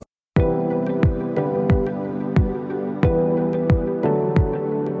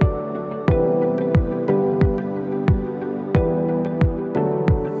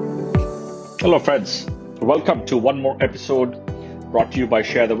Hello, friends. Welcome to one more episode brought to you by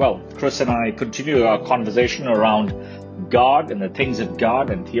Share the Wealth. Chris and I continue our conversation around God and the things of God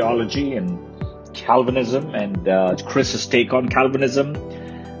and theology and Calvinism and Chris's take on Calvinism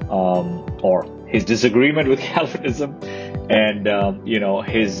or his disagreement with Calvinism and,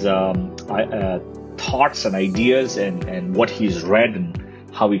 his thoughts and ideas and what he's read and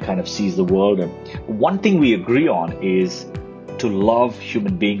how he kind of sees the world. And one thing we agree on is to love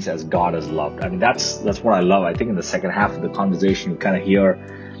human beings as God has loved. I mean, that's what I love. I think in the second half of the conversation, you kind of hear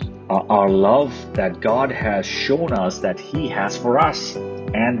our love that God has shown us that he has for us,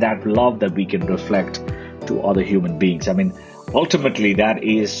 and that love that we can reflect to other human beings. I mean, ultimately, that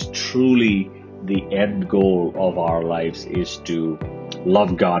is truly the end goal of our lives, is to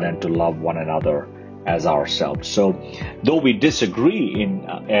love God and to love one another as ourselves. So though we disagree in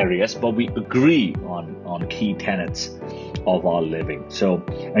areas, but we agree on key tenets of our living. So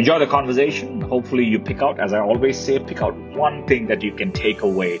enjoy the conversation. Hopefully you pick out, as I always say, pick out one thing that you can take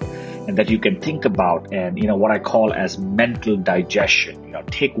away and that you can think about, and what I call as mental digestion.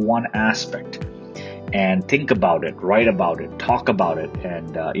 Take one aspect and think about it, write about it, talk about it,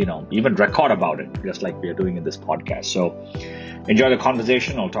 and even record about it, just like we are doing in this podcast. So enjoy the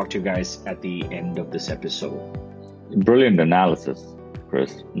conversation. I'll talk to you guys at the end of this episode. Brilliant analysis,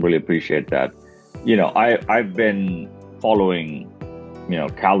 Chris. Really appreciate that. I've been following,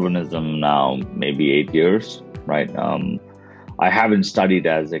 Calvinism now maybe 8 years, right? I haven't studied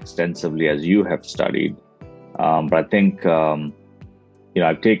as extensively as you have studied, but I think,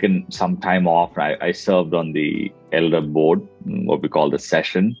 I've taken some time off. I served on the elder board, what we call the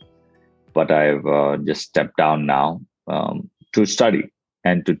session, but I've just stepped down now to study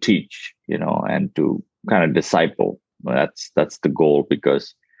and to teach, and to kind of disciple. That's the goal,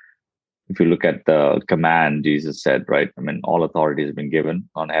 because if you look at the command, Jesus said, right? I mean, all authority has been given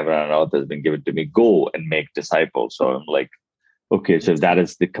on heaven and earth has been given to me. Go and make disciples. So I'm like, okay, so if that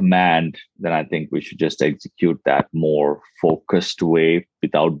is the command, then I think we should just execute that more focused way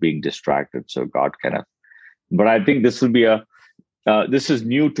without being distracted. So God but I think this will be this is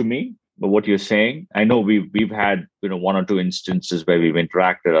new to me, but what you're saying, I know we've had, one or two instances where we've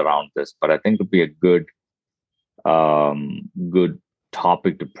interacted around this, but I think it'll be a good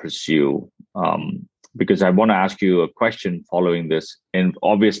topic to pursue, because I want to ask you a question following this. And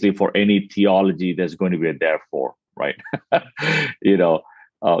obviously for any theology, there's going to be a therefore, right?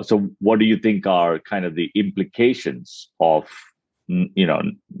 So what do you think are kind of the implications of,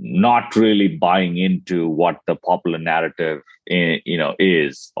 not really buying into what the popular narrative,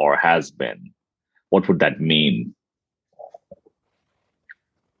 is or has been? What would that mean?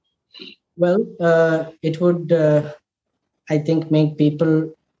 Well, it would, I think,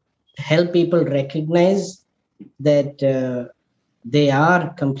 help people recognize that they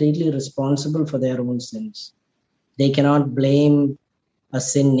are completely responsible for their own sins. They cannot blame a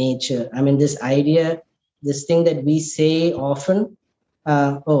sin nature. I mean, this thing that we say often,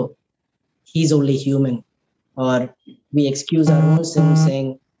 he's only human, or we excuse our own sin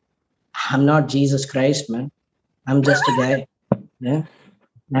saying, I'm not Jesus Christ, man. I'm just a guy. Yeah.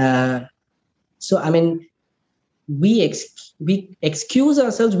 So, I mean, we excuse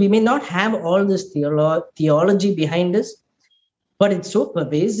ourselves. We may not have all this theology behind us, but it's so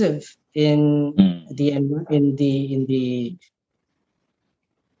pervasive in the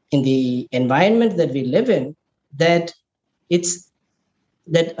environment that we live in, that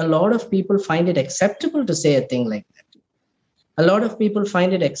a lot of people find it acceptable to say a thing like that. A lot of people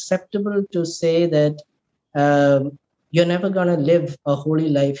find it acceptable to say that you're never going to live a holy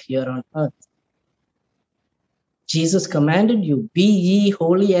life here on earth. Jesus commanded you, be ye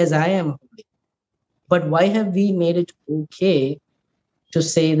holy as I am holy. But why have we made it okay to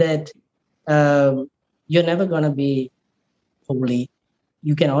say that you're never going to be holy?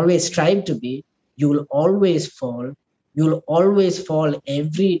 You can always strive to be. You will always fall. You'll always fall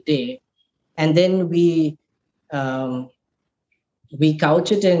every day. And then we couch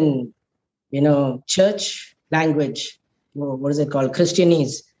it in, church language. What is it called?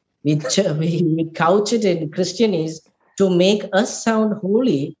 Christianese. We couch it in Christianese to make us sound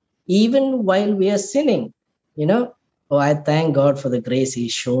holy, even while we are sinning. I thank God for the grace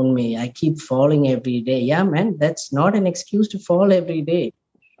he's shown me. I keep falling every day. Yeah, man, that's not an excuse to fall every day.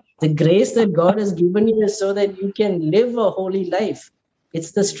 The grace that God has given you is so that you can live a holy life.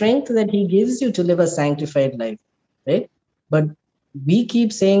 It's the strength that he gives you to live a sanctified life, right? But we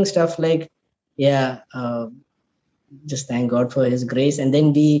keep saying stuff like, just thank God for his grace. And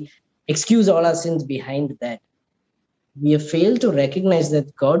then we excuse all our sins behind that. We have failed to recognize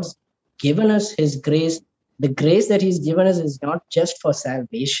that God's given us his grace. The grace that he's given us is not just for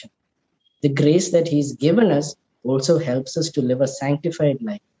salvation. the grace that he's given us also helps us to live a sanctified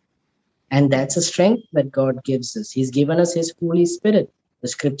life. And that's a strength that God gives us. He's given us his Holy Spirit. The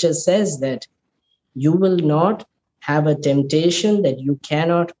scripture says that you will not have a temptation that you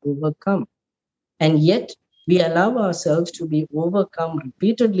cannot overcome. And yet we allow ourselves to be overcome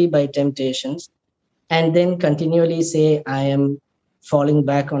repeatedly by temptations and then continually say, I am falling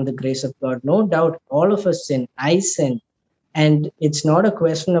back on the grace of God. No doubt, all of us sin. I sin. And it's not a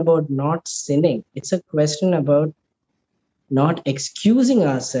question about not sinning. It's a question about not excusing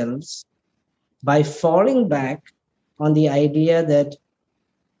ourselves by falling back on the idea that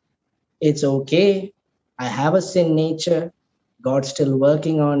it's okay. I have a sin nature. God's still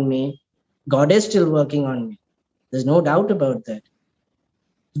working on me. God is still working on me. There's no doubt about that.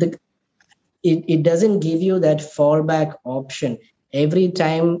 It doesn't give you that fallback option. Every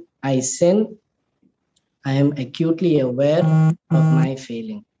time I sin, I am acutely aware of my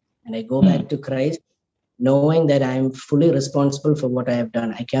failing. And I go back to Christ, knowing that I am fully responsible for what I have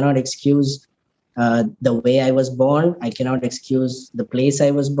done. I cannot excuse the way I was born. I cannot excuse the place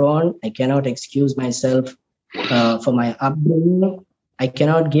I was born. I cannot excuse myself for my upbringing. I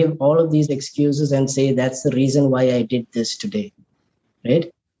cannot give all of these excuses and say that's the reason why I did this today,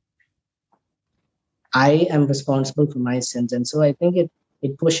 right? I am responsible for my sins. And so I think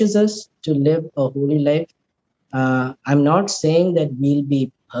it pushes us to live a holy life. I'm not saying that we'll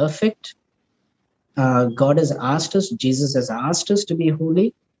be perfect. God has asked us, Jesus has asked us to be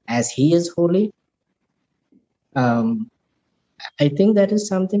holy as he is holy. I think that is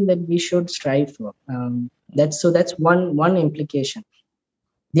something that we should strive for. That's one implication.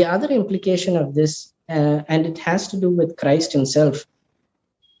 The other implication of this, and it has to do with Christ himself.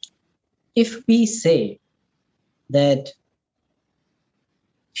 If we say that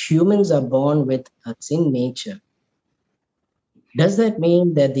humans are born with a sin nature, does that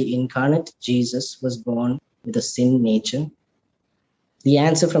mean that the incarnate Jesus was born with a sin nature? The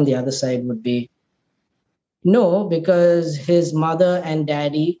answer from the other side would be no, because his mother and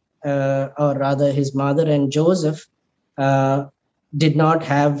daddy, or rather his mother and Joseph, did not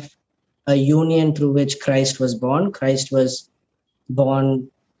have a union through which Christ was born. Christ was born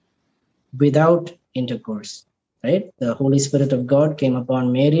without intercourse, right? The Holy Spirit of God came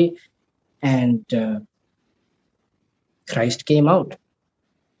upon Mary and Christ came out.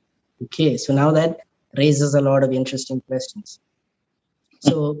 Okay, so now that raises a lot of interesting questions.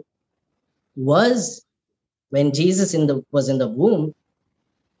 So when Jesus was in the womb,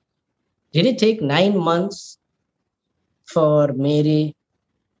 did it take 9 months for Mary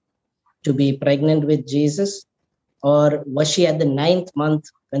to be pregnant with Jesus? Or was she at the 9th month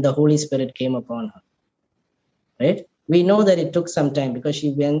when the Holy Spirit came upon her? Right? We know that it took some time because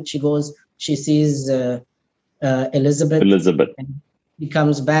she sees Elizabeth. And he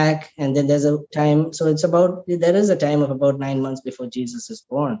comes back, and then there's a time. So there is a time of about 9 months before Jesus is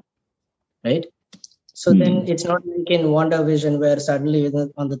born, right? So then it's not like in WandaVision where suddenly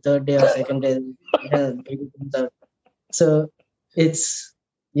on the 3rd day or 2nd day, baby comes out. So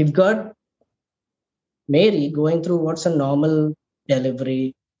you've got Mary going through what's a normal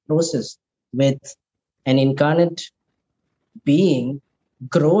delivery process with an incarnate being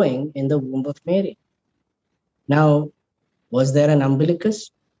growing in the womb of Mary. Now, was there an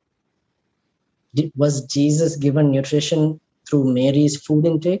umbilicus? Was Jesus given nutrition through Mary's food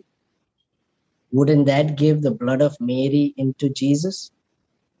intake? Wouldn't that give the blood of Mary into Jesus?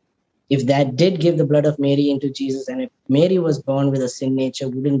 If that did give the blood of Mary into Jesus, and if Mary was born with a sin nature,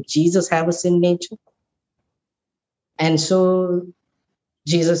 wouldn't Jesus have a sin nature? And so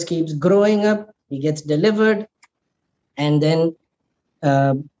Jesus keeps growing up, he gets delivered, and then,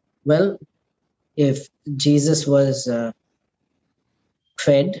 if Jesus was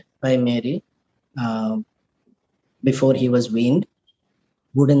fed by Mary before he was weaned,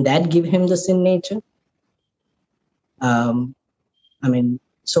 wouldn't that give him the sin nature?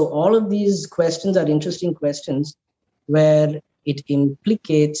 So all of these questions are interesting questions where it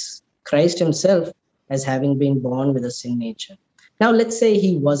implicates Christ himself as having been born with a sin nature. Now, let's say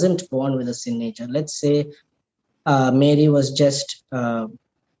he wasn't born with a sin nature. Let's say Mary was just,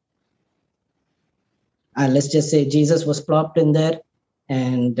 let's just say Jesus was plopped in there,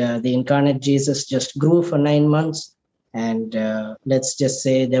 and the incarnate Jesus just grew for 9 months. And let's just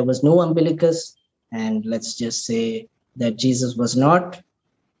say there was no umbilicus, and let's just say that Jesus was not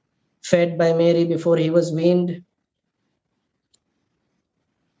fed by Mary before he was weaned.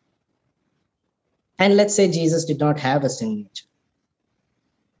 And let's say Jesus did not have a sin nature.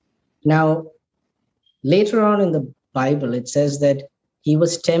 Now, later on in the Bible, it says that he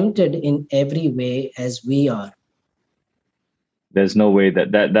was tempted in every way as we are. There's no way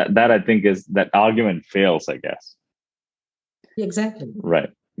that I think is that argument fails, I guess. Exactly. Right.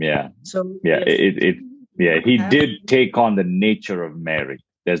 Yeah. So Yeah. He have, did take on the nature of Mary.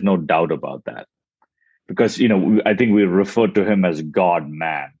 There's no doubt about that. Because, I think we refer to him as God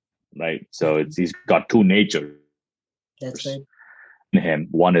man, right? So he's got two natures that's right. in him.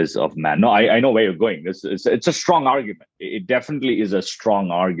 One is of man. No, I know where you're going. It's a strong argument. It definitely is a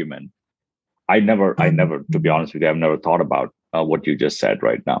strong argument. I never, to be honest with you, I've never thought about what you just said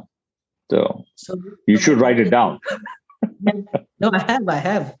right now. So you should write it down. No, I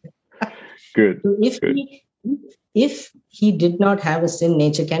have. Good. So if he did not have a sin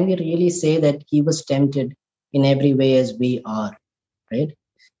nature, can we really say that he was tempted in every way as we are, right?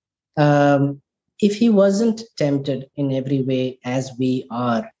 If he wasn't tempted in every way as we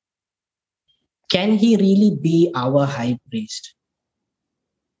are, can he really be our high priest?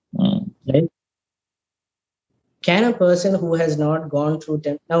 Right? Can a person who has not gone through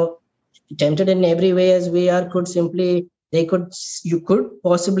now tempted in every way as we are you could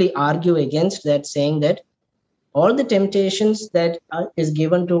possibly argue against that, saying that all the temptations that is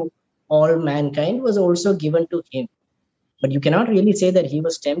given to all mankind was also given to him. But you cannot really say that he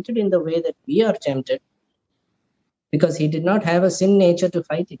was tempted in the way that we are tempted, because he did not have a sin nature to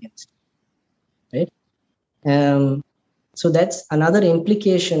fight against, right? So that's another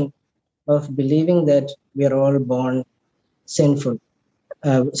implication of believing that we are all born sinful,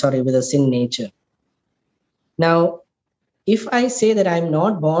 with a sin nature. Now, if I say that I'm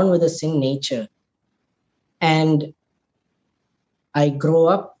not born with a sin nature and I grow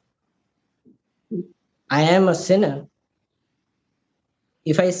up, I am a sinner.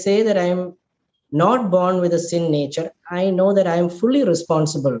 If I say that I'm not born with a sin nature, I know that I am fully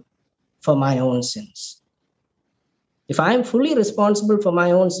responsible for my own sins. If I am fully responsible for my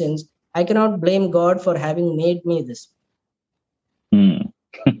own sins, I cannot blame God for having made me this.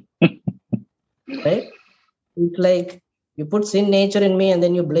 Right? It's like you put sin nature in me and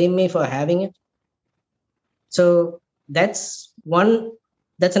then you blame me for having it. So that's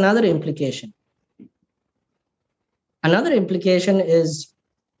another implication. Another implication is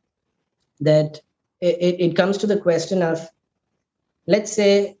that it comes to the question of, let's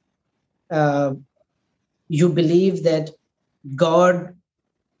say you believe that God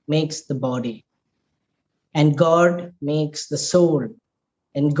makes the body, and God makes the soul,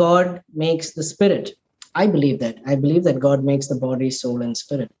 and God makes the spirit. I believe that. I believe that God makes the body, soul, and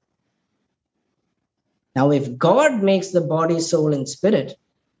spirit. Now, if God makes the body, soul, and spirit,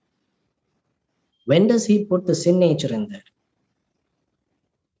 when does he put the sin nature in there?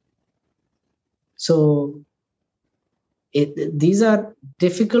 So these are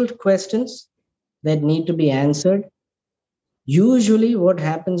difficult questions that need to be answered. Usually what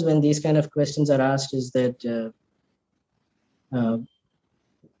happens when these kind of questions are asked is that a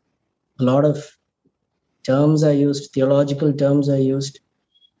lot of terms are used, theological terms are used,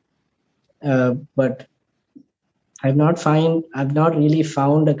 but I've not really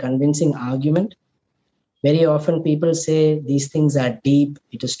found a convincing argument. Very often people say these things are deep,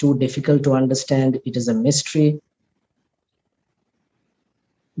 it is too difficult to understand, it is a mystery.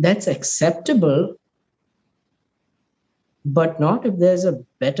 That's acceptable, but not if there's a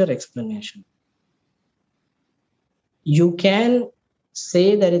better explanation. You can't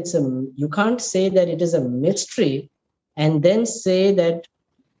say that it is a mystery and then say that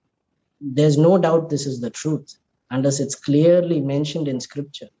there's no doubt this is the truth, unless it's clearly mentioned in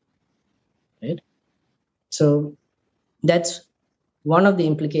scripture, right? So that's one of the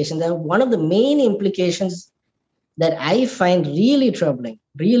implications. One of the main implications that I find really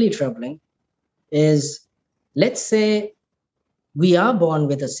troubling is, let's say we are born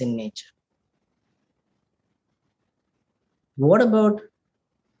with a sin nature. What about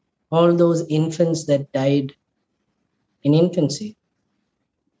all those infants that died in infancy?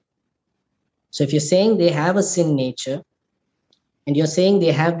 So if you're saying they have a sin nature and you're saying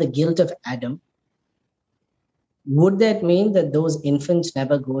they have the guilt of Adam, would that mean that those infants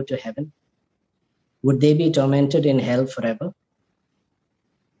never go to heaven? Would they be tormented in hell forever?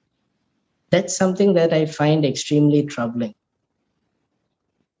 That's something that I find extremely troubling.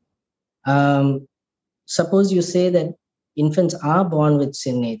 Suppose you say that infants are born with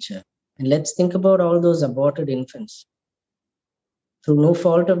sin nature, and let's think about all those aborted infants. Through no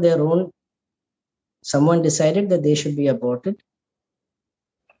fault of their own, someone decided that they should be aborted,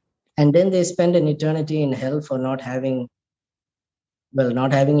 and then they spend an eternity in hell for not having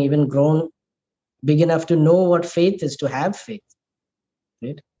even grown big enough to know what faith is, to have faith,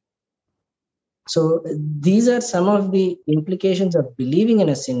 right? So these are some of the implications of believing in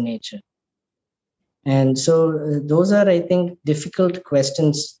a sin nature. And so those are, I think, difficult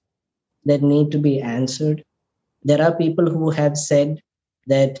questions that need to be answered. There are people who have said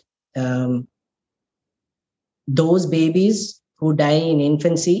that those babies who die in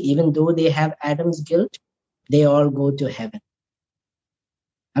infancy, even though they have Adam's guilt, they all go to heaven.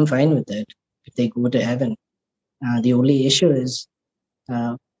 I'm fine with that if they go to heaven. The only issue is,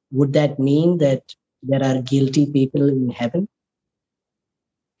 would that mean that there are guilty people in heaven?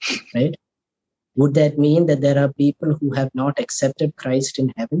 Right? Would that mean that there are people who have not accepted Christ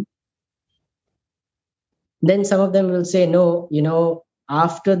in heaven? Then some of them will say, no,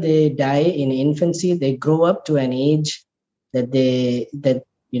 after they die in infancy, they grow up to an age that the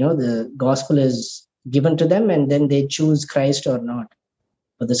gospel is given to them, and then they choose Christ or not.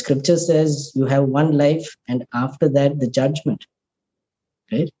 But the scripture says you have one life, and after that, the judgment.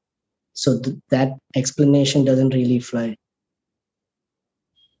 Right? So that explanation doesn't really fly.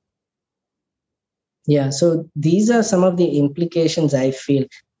 Yeah, so these are some of the implications I feel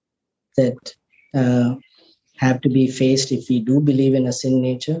that have to be faced if we do believe in a sin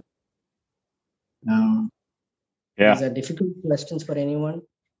nature. These are difficult questions for anyone,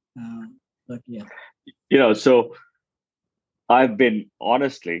 but yeah. So I've been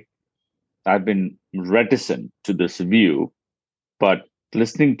reticent to this view, but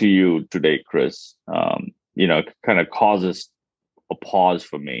listening to you today, Chris, kind of causes a pause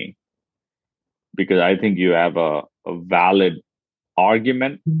for me, because I think you have a valid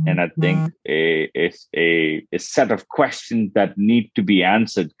argument, and I think a set of questions that need to be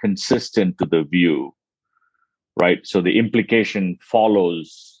answered consistent to the view, right? So the implication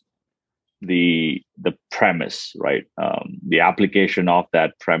follows the premise, right? The application of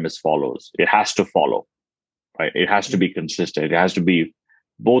that premise follows. It has to follow, right? It has to be consistent. It has to be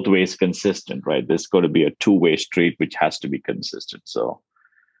both ways consistent, right? There's got to be a two-way street which has to be consistent. So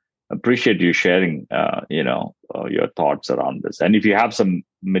appreciate you sharing, your thoughts around this. And if you have some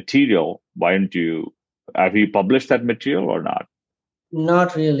material, have you published that material or not?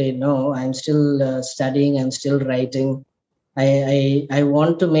 Not really, no. I'm still studying. I'm still writing. I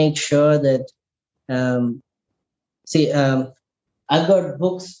want to make sure that, I've got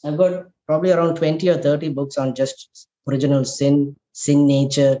books. I've got probably around 20 or 30 books on just original sin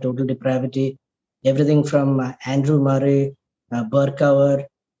nature, total depravity, everything from Andrew Murray, Berkouwer.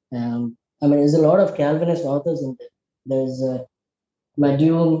 There's a lot of Calvinist authors in there. There's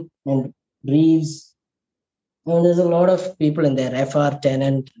Madhume and Reeves. There's a lot of people in there, F.R.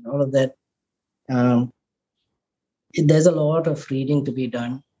 Tennant, and all of that. There's a lot of reading to be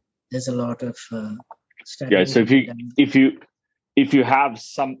done. There's a lot of studying. Yeah. So if you have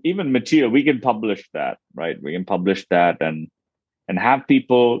some even material, we can publish that, right? We can publish that and have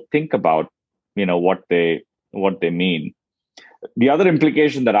people think about, what they mean. The other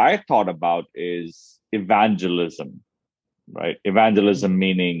implication that I thought about is evangelism, right? Evangelism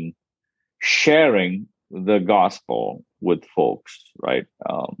meaning sharing the gospel with folks, right?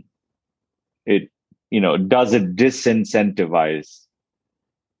 Does it disincentivize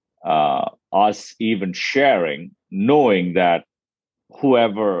us even sharing, knowing that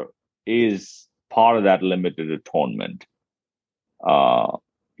whoever is part of that limited atonement,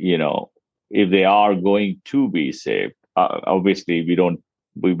 if they are going to be saved, obviously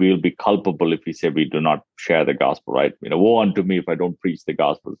we will be culpable if we say we do not share the gospel, right? Woe unto me if I don't preach the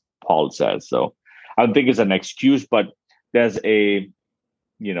gospel, Paul says. So I don't think it's an excuse, but there is a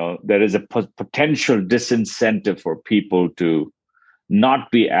potential disincentive for people to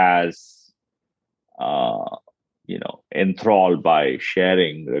not be as enthralled by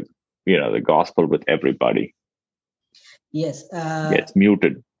sharing the gospel with everybody. Yes. It's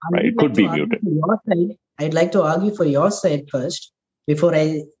muted, right? It could be muted. I'd like to argue for your side first before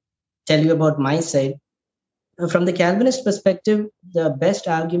I tell you about my side. From the Calvinist perspective, the best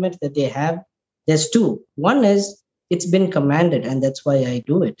argument that they have, there's two. One is it's been commanded, and that's why I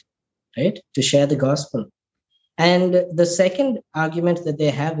do it, right? To share the gospel. And the second argument that they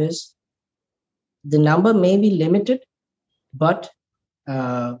have is the number may be limited, but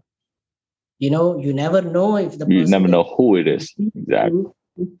you never know if the person you never know who it is. Exactly.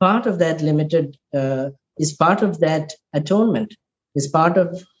 Part of that limited is part of that atonement, is part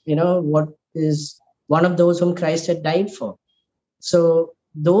of what is one of those whom Christ had died for. So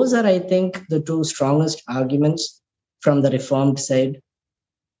those are, I think, the two strongest arguments from the Reformed side.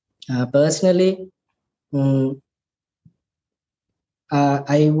 Personally,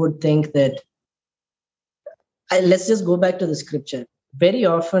 I would think that let's just go back to the scripture. Very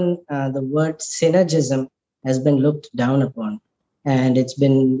often, the word synergism has been looked down upon, and it's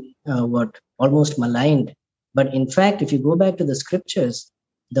been almost maligned. But in fact, if you go back to the scriptures,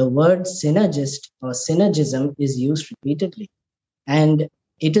 the word synergist or synergism is used repeatedly. And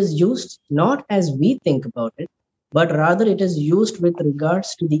it is used not as we think about it, but rather it is used with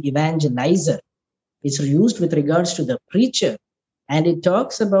regards to the evangelizer. It's used with regards to the preacher. And it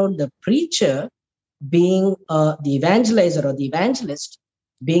talks about the preacher being the evangelizer or the evangelist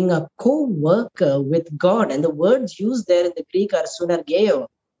being a co-worker with God. And the words used there in the Greek are synergeo,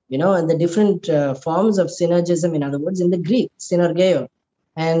 and the different forms of synergism, in other words, in the Greek, synergeo.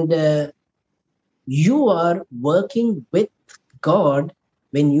 And you are working with God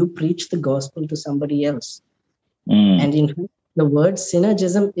when you preach the gospel to somebody else. And in fact, the word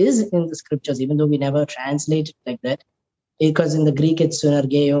synergism is in the scriptures, even though we never translate it like that, because in the Greek it's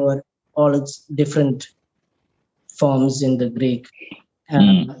synergeo or all its different forms in the Greek.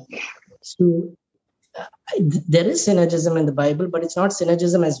 So there is synergism in the Bible, but it's not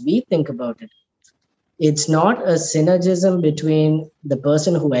synergism as we think about it. It's not a synergism between the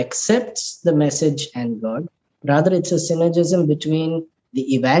person who accepts the message and God. Rather, it's a synergism between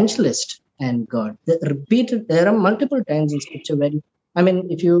the evangelist and God. There are multiple times in scripture where,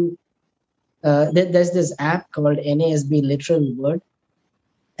 if you, there's this app called NASB Literal Word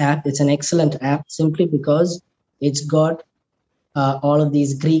app. It's an excellent app simply because it's got all of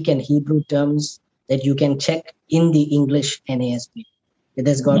these Greek and Hebrew terms that you can check in the English NASB. It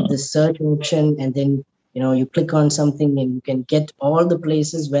has got this search option, and then you click on something and you can get all the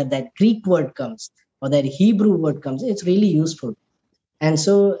places where that Greek word comes or that Hebrew word comes. It's really useful. And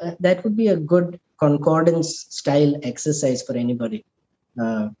so that would be a good concordance style exercise for anybody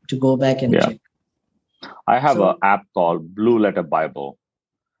to go back and check. I have an app called Blue Letter Bible.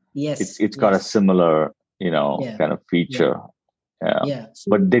 Yes. It's got a similar, kind of feature. Yeah.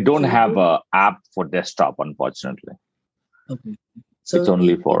 But they don't have an app for desktop, unfortunately. Okay. So it's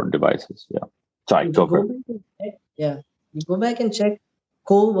only for devices. Yeah. Sorry, go for it. You go back and check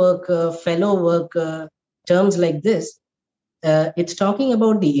co-worker, fellow worker, terms like this. It's talking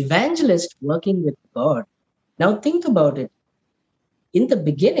about the evangelist working with God. Now think about it. In the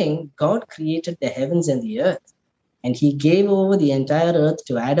beginning, God created the heavens and the earth, and he gave over the entire earth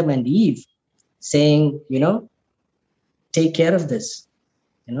to Adam and Eve, saying, take care of this.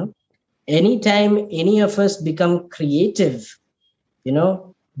 Anytime any of us become creative,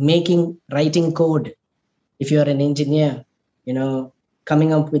 writing code, if you're an engineer,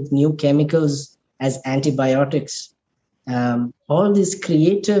 coming up with new chemicals as antibiotics, all this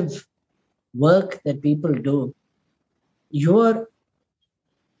creative work that people do, you're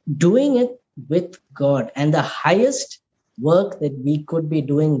doing it with God. And the highest work that we could be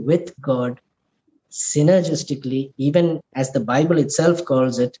doing with God synergistically, even as the Bible itself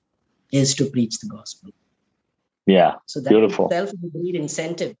calls it, is to preach the gospel. Yeah, so that beautiful. Itself is a great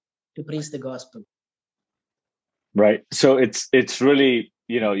incentive to preach the gospel. Right. So it's really,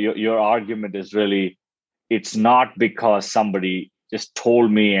 your argument is really, it's not because somebody just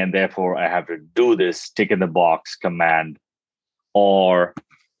told me and therefore I have to do this tick in the box command, or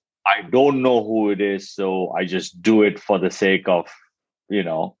I don't know who it is, so I just do it for the sake of,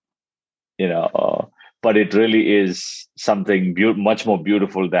 but it really is something much more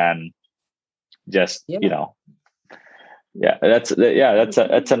beautiful than just, that's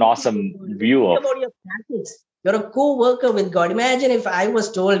an awesome view of. About your practice. You're a co-worker with God. Imagine if I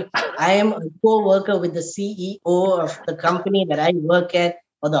was told I am a co-worker with the CEO of the company that I work at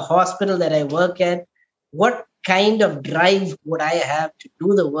or the hospital that I work at. What kind of drive would I have to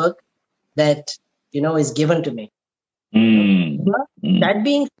do the work that, is given to me? But that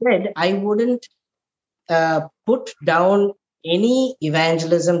being said, I wouldn't put down any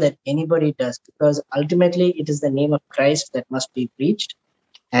evangelism that anybody does, because ultimately it is the name of Christ that must be preached.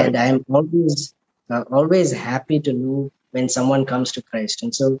 And right. I'm always happy to know when someone comes to Christ.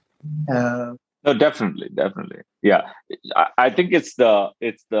 And so no, definitely. Yeah. I think it's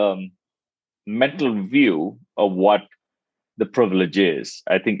the mental view of what the privilege is.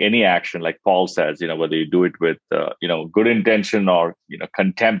 I think any action, like Paul says, whether you do it with good intention or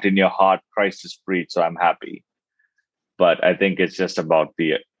contempt in your heart, Christ is preached, so I'm happy. But I think it's just about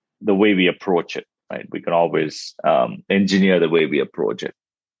the way we approach it, right? We can always engineer the way we approach it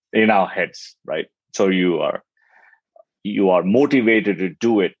in our heads, right? So you are motivated to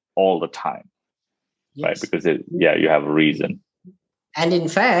do it all the time, yes. Right? Because you have a reason. And in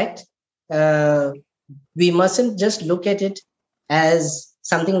fact, we mustn't just look at it as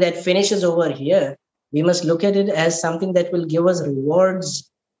something that finishes over here. We must look at it as something that will give us rewards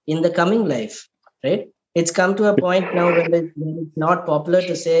in the coming life, right? It's come to a point now when it's not popular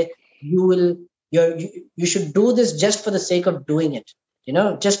to say you should do this just for the sake of doing it,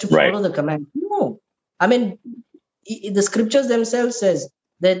 just to follow the command. No, I mean, the scriptures themselves says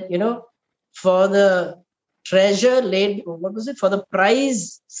that, for the treasure laid, what was it? For the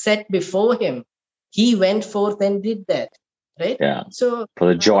prize set before him, he went forth and did that. Right? Yeah. So for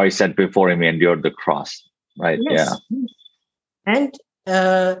the joy set before him, he endured the cross. Right. yes. Yeah. And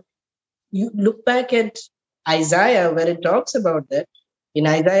you look back at Isaiah, where it talks about that in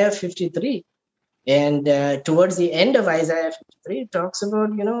Isaiah 53. And towards the end of Isaiah 53, it talks about,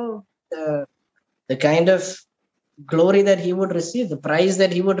 the kind of glory that he would receive, the prize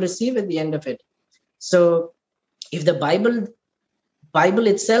that he would receive at the end of it. So if the Bible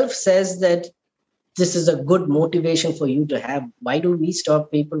itself says that this is a good motivation for you to have, why do we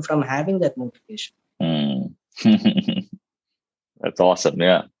stop people from having that motivation? That's awesome.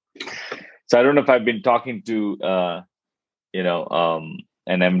 Yeah. So I don't know if I've been talking to, an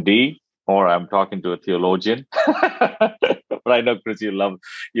MD or I'm talking to a theologian, but I know, Chris, you love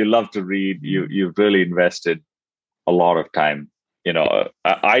to read. You've really invested a lot of time.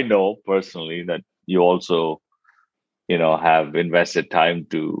 I know personally that you also, have invested time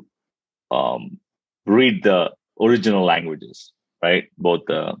to read the original languages, right? Both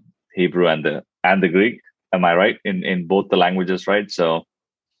the Hebrew and the Greek. Am I right in both the languages, right? So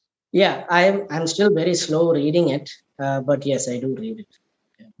yeah, I'm still very slow reading it, but yes, I do read it.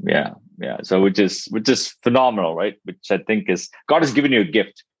 Yeah. So which is phenomenal, right? Which I think is God has given you a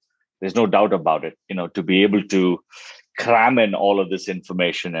gift. There's no doubt about it. To be able to cram in all of this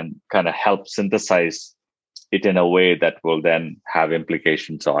information and kind of help synthesize it in a way that will then have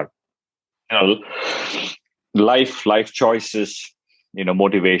implications on, life choices,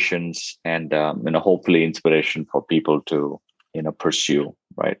 motivations, and hopefully inspiration for people to pursue.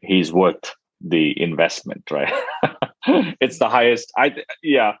 Right? He's worth the investment, right? It's the highest. I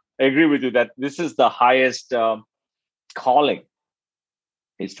agree with you that this is the highest calling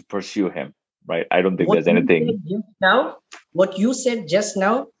is to pursue him, right? I don't think there's anything. What you said just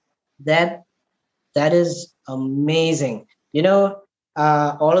now, that is amazing.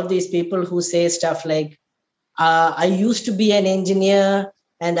 All of these people who say stuff like, I used to be an engineer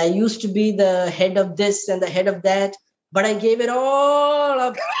and I used to be the head of this and the head of that, but I gave it all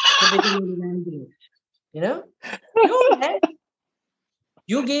up to become an evangelist. No, man.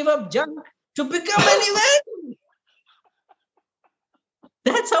 You gave up junk to become an evangelist.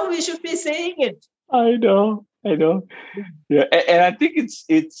 That's how we should be saying it. I know. Yeah, and I think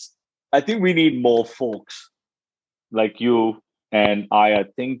I think we need more folks like you and I are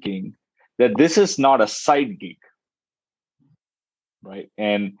thinking that this is not a side gig, right?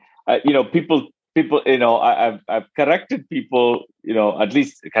 And people, I've corrected people, at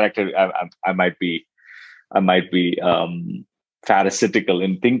least corrected. I might be pharisaical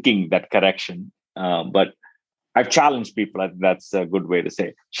in thinking that correction, but I've challenged people. I think that's a good way to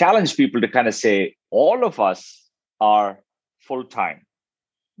say. Challenge people to kind of say all of us are full-time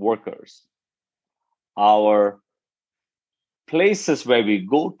workers. Our places where we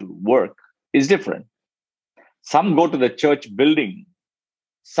go to work is different. Some go to the church building.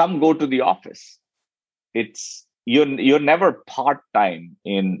 Some go to the office. It's you're never part-time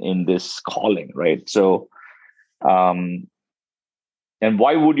in this calling, right? So, and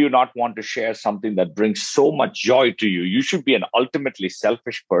why would you not want to share something that brings so much joy to you? You should be an ultimately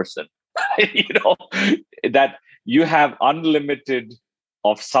selfish person, that you have unlimited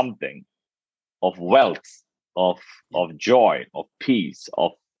of something, of wealth, of joy, of peace,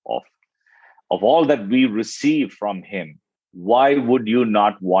 of all that we receive from him. Why would you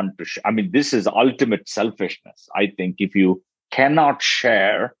not want to share? I mean, this is ultimate selfishness. I think if you cannot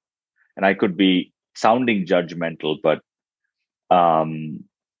share, and I could be sounding judgmental, but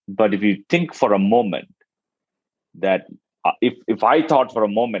if you think for a moment that if I thought for a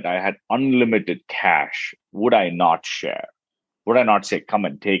moment I had unlimited cash, would I not share? Would I not say, come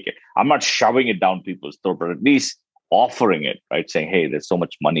and take it? I'm not shoving it down people's throat, but at least offering it, right? Saying, hey, there's so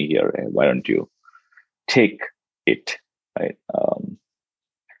much money here. And why don't you take it, right?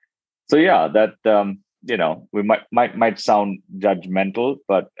 So yeah, that, we might sound judgmental,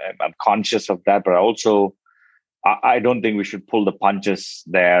 but I'm conscious of that. But also, I don't think we should pull the punches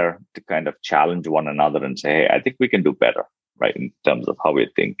there to kind of challenge one another and say, hey, I think we can do better, right? In terms of how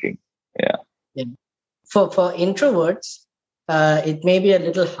we're thinking. Yeah. For introverts, it may be a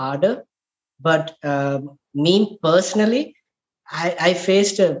little harder, but me personally, I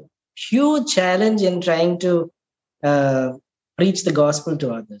faced a huge challenge in trying to preach the gospel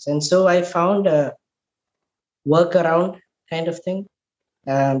to others. And so I found a workaround kind of thing,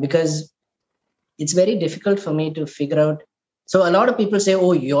 because it's very difficult for me to figure out. So a lot of people say,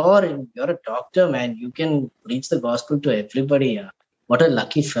 oh, you're a doctor, man. You can preach the gospel to everybody. What a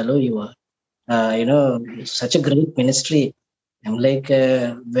lucky fellow you are. Such a great ministry. I'm like,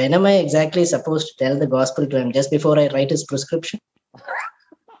 when am I exactly supposed to tell the gospel to him? Just before I write his prescription?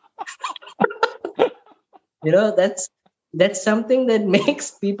 That's something that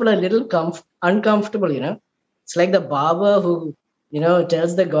makes people a little uncomfortable. It's like the barber who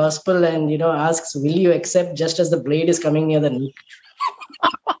tells the gospel and asks, will you accept, just as the blade is coming near the knee.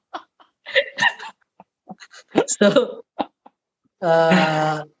 So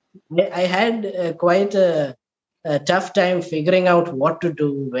I had quite a tough time figuring out what to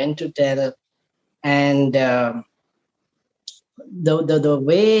do, when to tell. And the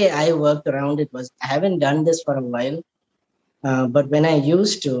way I worked around it was, I haven't done this for a while. But when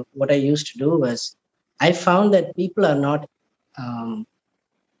what I used to do was, I found that people are not,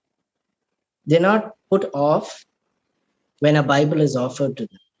 they're not put off when a Bible is offered to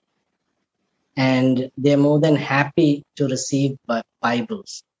them. And they're more than happy to receive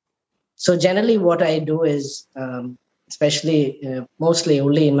Bibles. So generally what I do is, especially, mostly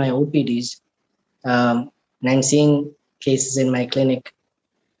only in my OPDs, and I'm seeing cases in my clinic,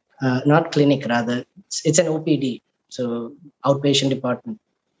 not clinic rather, it's an OPD. So outpatient department.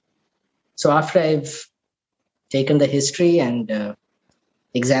 So after I've taken the history and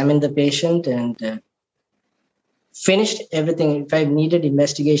examined the patient and finished everything, if I've needed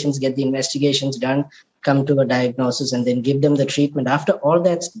investigations, get the investigations done, come to a diagnosis, and then give them the treatment. After all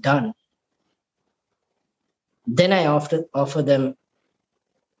that's done, then I offer them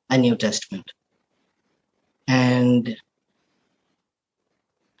a New Testament. And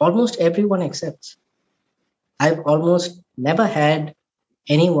almost everyone accepts. I've almost never had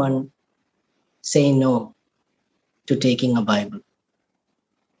anyone say no to taking a Bible.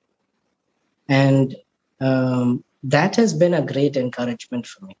 And that has been a great encouragement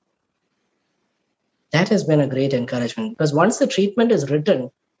for me. That has been a great encouragement, because once the treatment is written,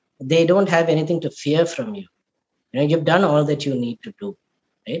 they don't have anything to fear from you. You've done all that you need to do,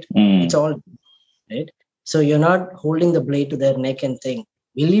 right? It's all, right? So you're not holding the blade to their neck and saying,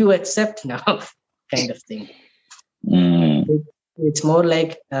 will you accept now? Kind of thing. It's more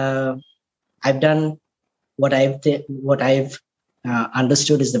like, I've done what I've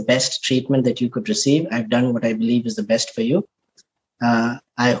understood is the best treatment that you could receive. I've done what I believe is the best for you. I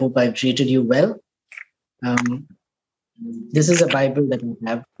hope I've treated you well. This is a Bible that we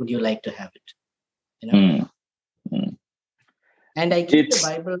have. Would you like to have it? And I keep the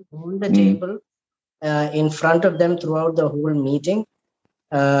Bible on the table in front of them throughout the whole meeting,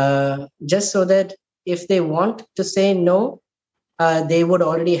 just so that if they want to say no, they would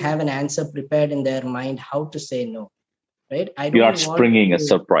already have an answer prepared in their mind how to say no. Right? You're not springing a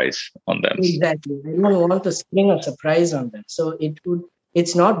surprise on them. Exactly. I don't want to spring a surprise on them. So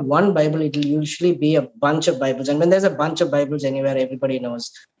it's not one Bible. It will usually be a bunch of Bibles. And when there's a bunch of Bibles anywhere, everybody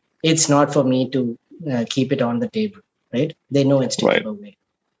knows it's not for me to keep it on the table. Right? They know it's to give away.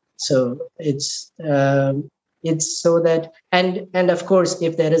 So it's so that, and of course,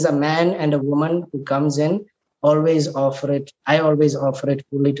 if there is a man and a woman who comes in, I always offer it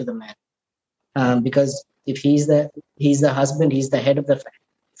fully to the man, because if he's the husband, he's the head of the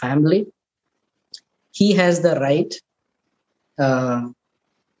family, he has the right to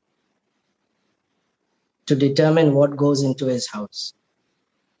determine what goes into his house.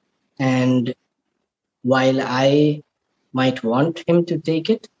 And while I might want him to take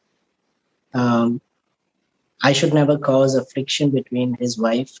it, I should never cause a friction between his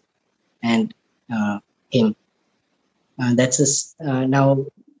wife and him. Now,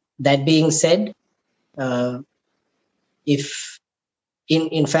 that being said, if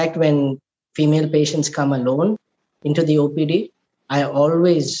in fact, when female patients come alone into the OPD, I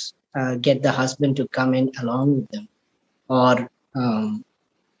always get the husband to come in along with them, or a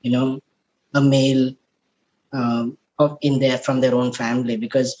male in there from their own family,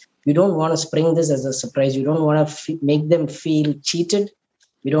 because you don't want to spring this as a surprise. You don't want to make them feel cheated.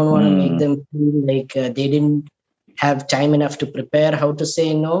 You don't want to make them feel like they didn't have time enough to prepare how to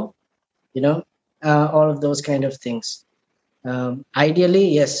say no. All of those kind of things. Ideally,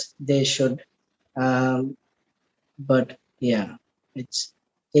 yes, they should. But yeah,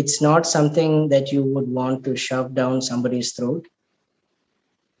 it's not something that you would want to shove down somebody's throat.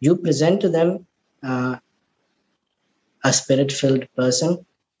 You present to them a spirit-filled person,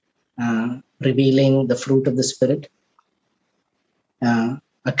 revealing the fruit of the Spirit, a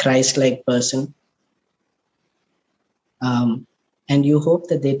Christ-like person, and you hope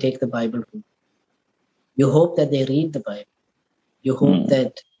that they take the Bible. You hope that they read the Bible. You hope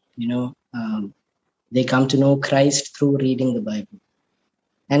that they come to know Christ through reading the Bible.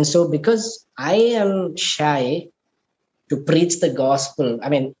 And so, because I am shy to preach the gospel, I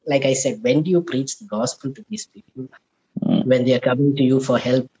mean, like I said, when do you preach the gospel to these people? when they are coming to you for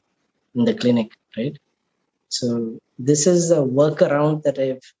help in the clinic, right? So this is a workaround that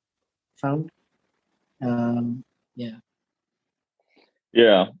I've found. Yeah.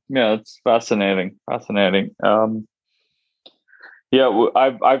 Yeah, it's fascinating. I've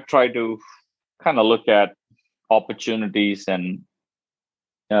tried to kind of look at opportunities, and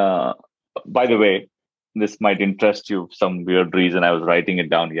by the way, this might interest you for some weird reason. I was writing it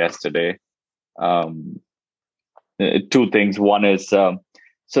down yesterday. Two things. One is, so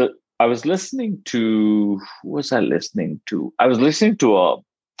I was listening to, who was I listening to? I was listening to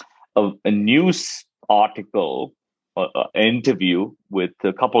a news article, an interview with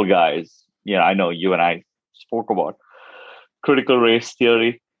a couple guys. I know you and I spoke about critical race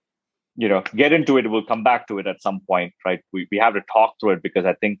theory. Get into it. We'll come back to it at some point, right? We have to talk through it because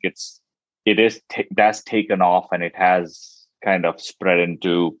I think that's taken off, and it has kind of spread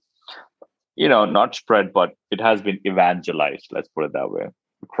into, not spread, but it has been evangelized. Let's put it that way,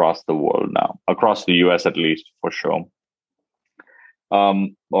 across the world now, across the US at least, for sure,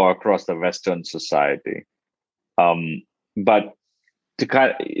 or across the Western society. But to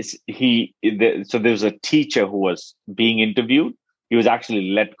kind of, so there was a teacher who was being interviewed. He was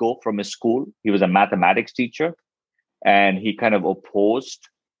actually let go from his school. He was a mathematics teacher, and he kind of opposed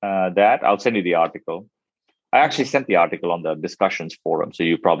that. I'll send you the article. I actually sent the article on the discussions forum, so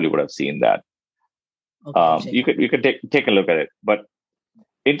you probably would have seen that. Okay, you could take a look at it. But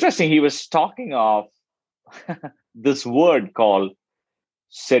interesting, he was talking of this word called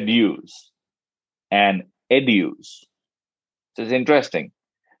seduce and educe. So it's interesting.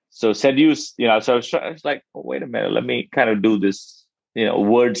 So seduce, so I was like, oh, wait a minute, let me kind of do this,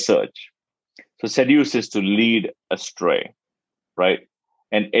 word search. So seduce is to lead astray, right?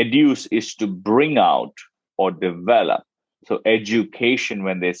 And educe is to bring out or develop. So education,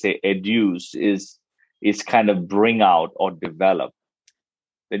 when they say educe, is kind of bring out or develop.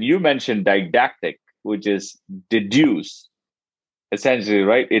 Then you mentioned didactic, which is deduce, essentially,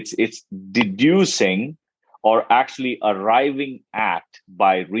 right? It's deducing or actually arriving at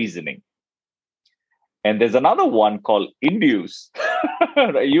by reasoning. And there's another one called induce.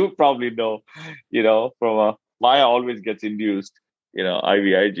 You probably know, from Maya always gets induced,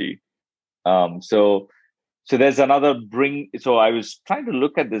 IVIG. So there's another bring. So I was trying to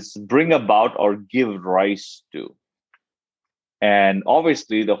look at this, bring about or give rise to. And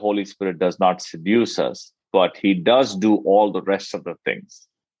obviously the Holy Spirit does not seduce us, but he does do all the rest of the things,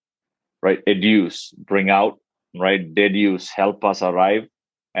 right? Educe, bring out, right? Deduce, help us arrive.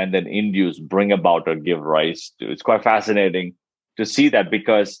 And then induce, bring about or give rise to. It's quite fascinating to see that,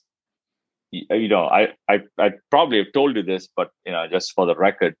 because, I probably have told you this, but, just for the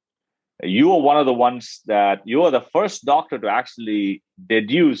record, you are one of the ones that you are the first doctor to actually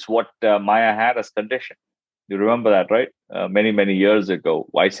deduce what Maya had as condition. You remember that, right? Many, many years ago,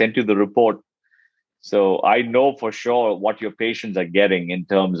 I sent you the report. So I know for sure what your patients are getting in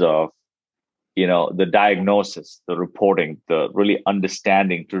terms of, the diagnosis, the reporting, the really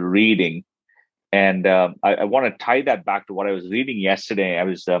understanding to reading. And I want to tie that back to what I was reading yesterday. I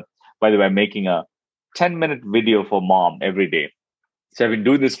was, by the way, making a 10-minute video for mom every day. So I've been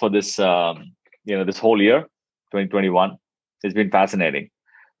doing this for this, this whole year, 2021. It's been fascinating.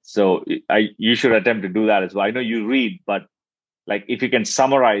 So you should attempt to do that as well. I know you read, but like if you can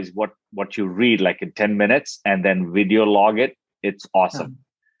summarize what you read like in 10 minutes and then video log it, it's awesome.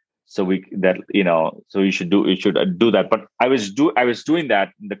 So you should do that. But I was doing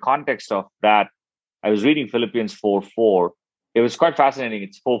that in the context of that. I was reading Philippians 4:4. It was quite fascinating.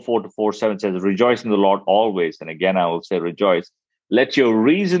 It's 4:4 to 4:7 says, "Rejoice in the Lord always." And again, I will say, rejoice. Let your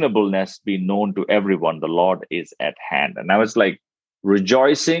reasonableness be known to everyone. The Lord is at hand. And I was like,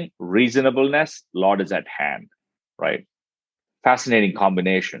 rejoicing, reasonableness, Lord is at hand, right? Fascinating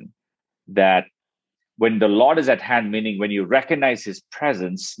combination. That when the Lord is at hand, meaning when you recognize his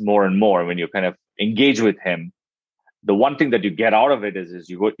presence more and more, when you kind of engage with him, the one thing that you get out of it is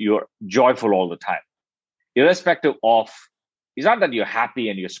you're joyful all the time. Irrespective of, it's not that you're happy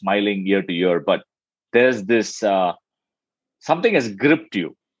and you're smiling year to year, but there's this, something has gripped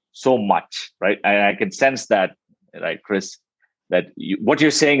you so much, right? And I can sense that, right, Chris, that what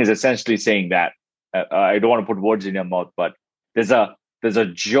you're saying is essentially saying that, I don't want to put words in your mouth, but there's a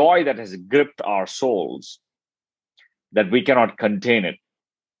joy that has gripped our souls that we cannot contain it.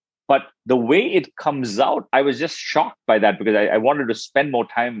 But the way it comes out, I was just shocked by that, because I wanted to spend more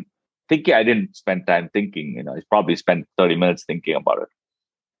time thinking. I didn't spend time thinking, I probably spent 30 minutes thinking about it.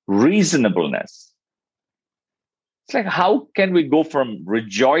 Reasonableness. It's like, how can we go from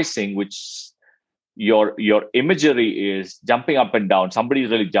rejoicing, which your imagery is jumping up and down. Somebody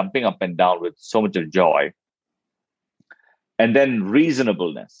is really jumping up and down with so much of joy. And then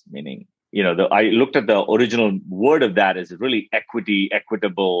reasonableness, meaning, I looked at the original word of that as really equity,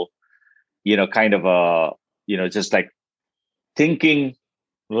 equitable, kind of just like thinking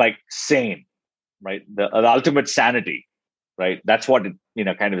like sane, right? The ultimate sanity, right? That's what it,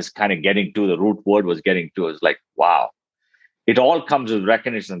 kind of getting to. The root word was getting to is like, wow, it all comes with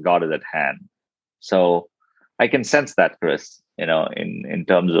recognition that God is at hand. So I can sense that, Chris, in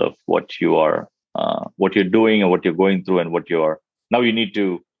terms of what you're doing and what you're going through and now you need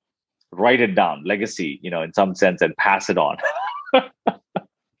to write it down, legacy, in some sense, and pass it on.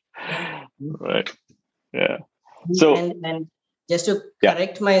 Right. Yeah. So, and just to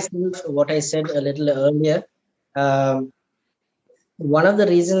correct myself, what I said a little earlier, one of the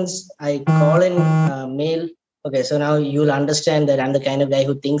reasons I call in male. Okay, so now you'll understand that I'm the kind of guy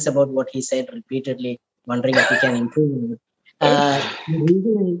who thinks about what he said repeatedly, wondering if he can improve. The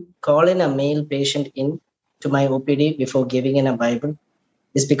reason I call in a male patient in to my OPD before giving in a Bible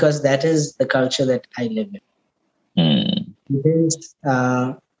is because that is the culture that I live in. It is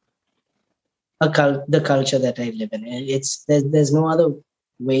the culture that I live in. There's no other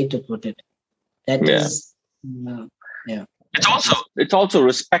way to put it. That is, yeah. It's also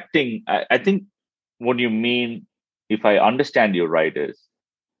respecting. I think what you mean, if I understand you right, is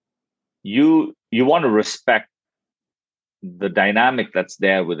you want to respect the dynamic that's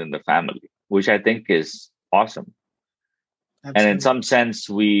there within the family, which I think is awesome. Absolutely. And in some sense,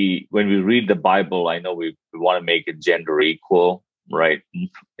 when we read the Bible, I know we want to make it gender equal, right?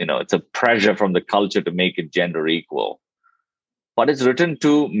 It's a pressure from the culture to make it gender equal, but it's written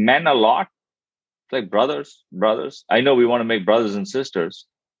to men a lot. It's like brothers. I know we want to make brothers and sisters,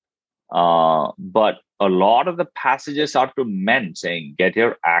 but a lot of the passages are to men saying, get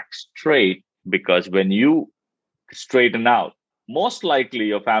your act straight, because when you straighten out, most likely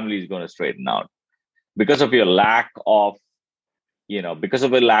your family is going to straighten out because of your lack of, because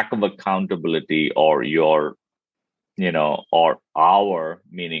of a lack of accountability, or your, or our,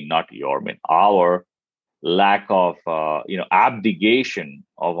 meaning not your, I mean our lack of, abdication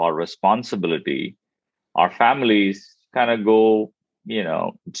of our responsibility. Our families kind of go,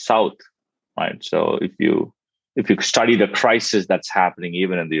 south, right? So if you study the crisis that's happening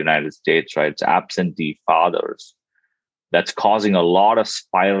even in the United States, right, it's absentee fathers that's causing a lot of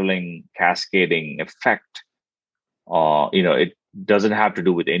spiraling, cascading effect. It doesn't have to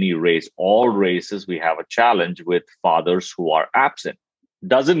do with any race. All races, we have a challenge with fathers who are absent.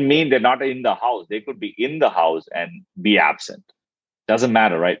 Doesn't mean they're not in the house. They could be in the house and be absent. Doesn't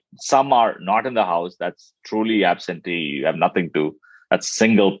matter, right? Some are not in the house. That's truly absentee. You have nothing to. That's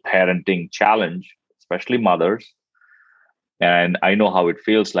single parenting challenge, especially mothers. And I know how it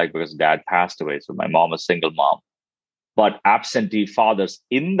feels like because dad passed away. So my mom is single mom. But absentee fathers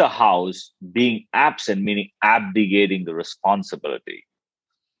in the house being absent, meaning abdicating the responsibility.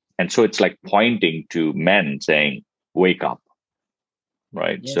 And so it's like pointing to men saying, wake up,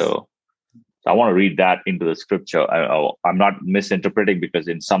 right? Yes. So I want to read that into the scripture. I'm not misinterpreting, because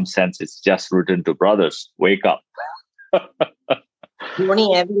in some sense, it's just written to brothers, wake up.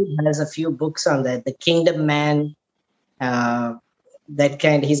 Tony Evans has a few books on that. The Kingdom Man,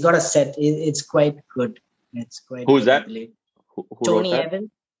 he's got a set. It's quite good. It's quite. Who's that? Who Tony Evans.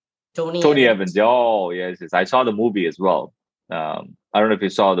 Tony Evans. Oh, yes. I saw the movie as well. I don't know if you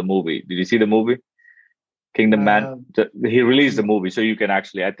saw the movie. Did you see the movie? Kingdom Man. He released the movie, so you can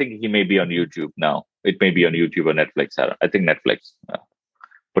actually. I think he may be on YouTube now. It may be on YouTube or Netflix. I think Netflix.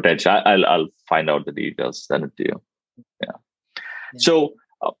 Potential. I'll find out the details. Send it to you. Yeah. So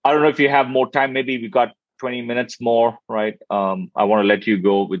I don't know if you have more time. Maybe we got 20 minutes more, right? I want to let you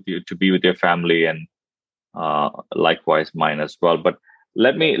go to be with your family, and likewise mine as well. But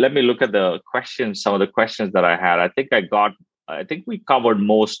let me look at the questions. Some of the questions that I had. I think we covered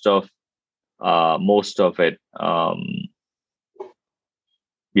most of it.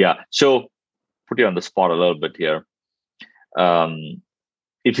 So put you on the spot a little bit here.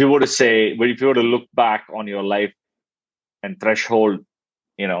 If you were to look back on your life and threshold,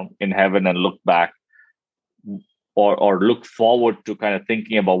 in heaven, and look back or look forward to kind of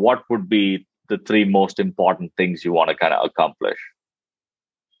thinking about what would be the 3 most important things you want to kind of accomplish.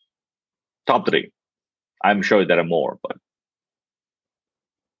 Top 3. I'm sure there are more, but.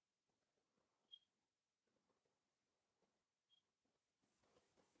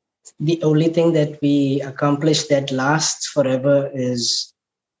 The only thing that we accomplish that lasts forever is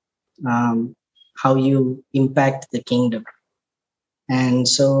how you impact the kingdom. And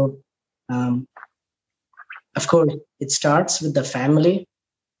so, of course, it starts with the family,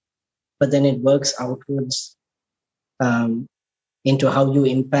 but then it works outwards into how you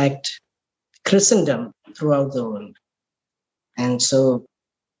impact Christendom throughout the world. And so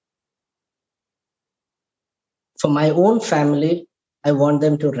for my own family, I want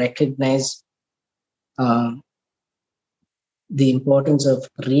them to recognize uh, the importance of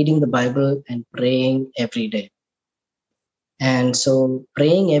reading the Bible and praying every day. And so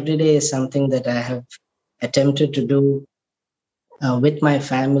praying every day is something that I have attempted to do with my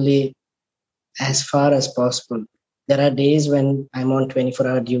family as far as possible. There are days when I'm on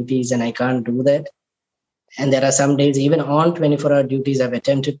 24-hour duties and I can't do that. And there are some days, even on 24-hour duties, I've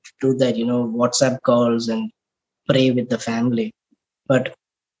attempted to do that, WhatsApp calls and pray with the family. But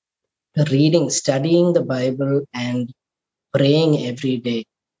studying the Bible and praying every day,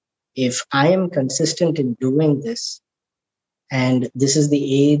 if I am consistent in doing this, and this is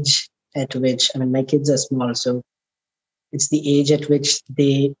the age at which, my kids are small, so it's the age at which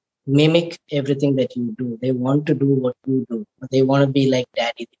they mimic everything that you do. They want to do what you do. They want to be like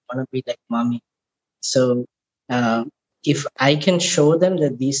daddy. They want to be like mommy. So if I can show them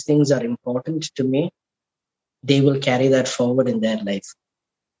that these things are important to me, they will carry that forward in their life.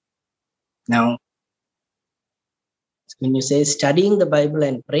 Now, when you say studying the Bible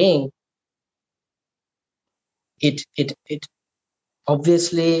and praying, it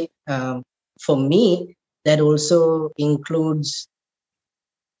obviously, for me, that also includes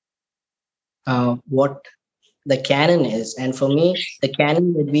what the canon is. And for me, the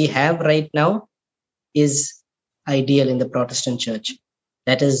canon that we have right now is ideal in the Protestant church.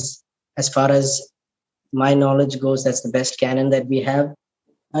 That is, as far as my knowledge goes, that's the best canon that we have.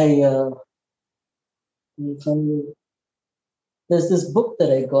 There's this book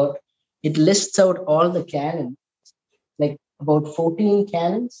that I got. It lists out all the canon, like about 14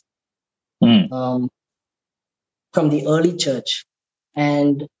 canons from the early church.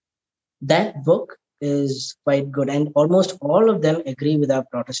 And that book is quite good. And almost all of them agree with our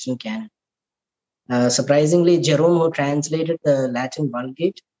Protestant canon. Surprisingly, Jerome, who translated the Latin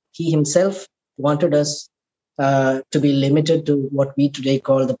Vulgate, he himself wanted us to be limited to what we today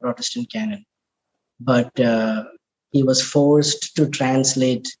call the Protestant canon. But he was forced to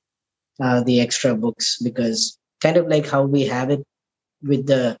translate the extra books, because kind of like how we have it with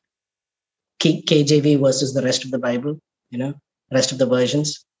the KJV versus the rest of the Bible, rest of the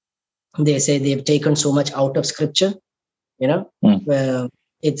versions. They say they've taken so much out of scripture,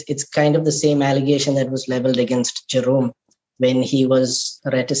 it's kind of the same allegation that was leveled against Jerome when he was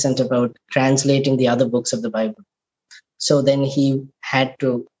reticent about translating the other books of the Bible. So then he had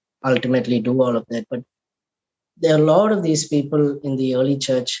to ultimately do all of that. But there are a lot of these people in the early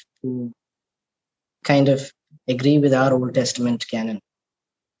church who kind of agree with our Old Testament canon.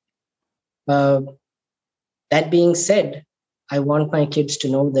 That being said, I want my kids to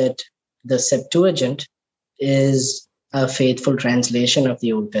know that the Septuagint is a faithful translation of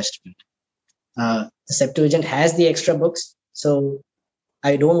the Old Testament. The Septuagint has the extra books, so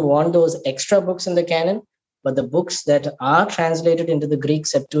I don't want those extra books in the canon, but the books that are translated into the Greek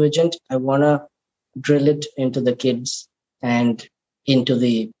Septuagint, I want to drill it into the kids and into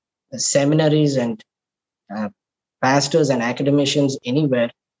the seminaries and pastors and academicians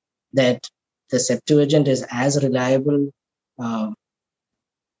anywhere, that the Septuagint is as reliable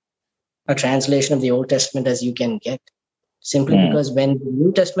a translation of the Old Testament as you can get. Simply because when the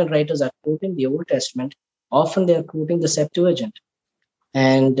New Testament writers are quoting the Old Testament, often they are quoting the Septuagint.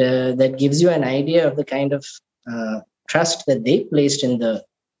 And that gives you an idea of the kind of trust that they placed in the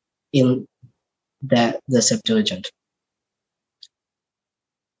Septuagint.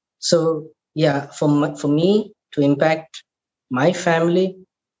 So, yeah, for me to impact my family,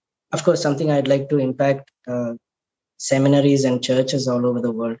 of course, something I'd like to impact seminaries and churches all over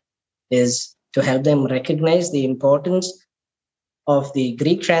the world is to help them recognize the importance of the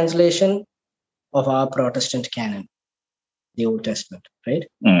Greek translation of our Protestant canon, the Old Testament, right?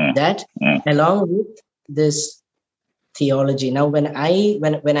 That along with this theology. Now, when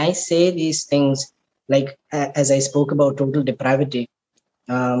I say these things, like as I spoke about total depravity,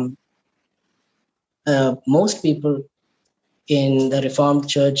 most people in the Reformed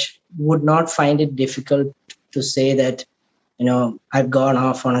Church would not find it difficult to say that, I've gone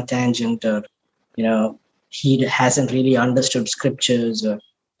off on a tangent, or, he hasn't really understood scriptures, or,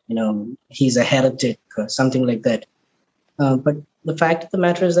 he's a heretic or something like that. But the fact of the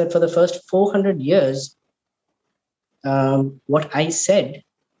matter is that for the first 400 years, what I said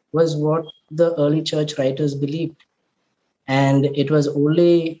was what the early church writers believed. And it was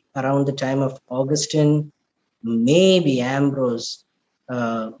only around the time of Augustine, maybe Ambrose,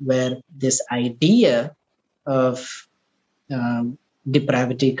 where this idea of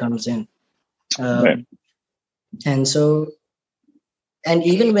depravity comes in. Right. And so, and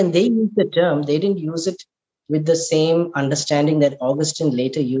even when they used the term, they didn't use it with the same understanding that Augustine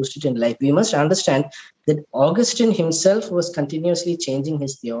later used it in life. We must understand that Augustine himself was continuously changing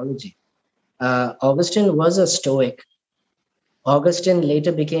his theology. Augustine was a Stoic. Augustine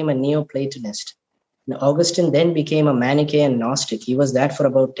later became a Neoplatonist. Augustine then became a Manichaean Gnostic. He was that for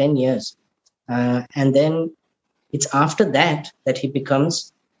about 10 years. And then it's after that that he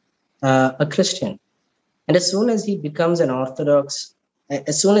becomes a Christian. And as soon as he becomes an Orthodox,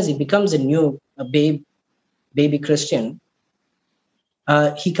 as soon as he becomes a baby Christian,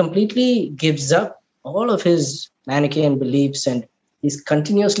 he completely gives up all of his Manichaean beliefs and he's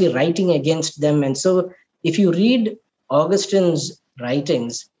continuously writing against them. And so if you read Augustine's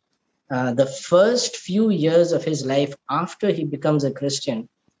writings, the first few years of his life after he becomes a Christian,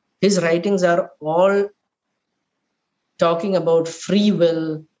 his writings are all talking about free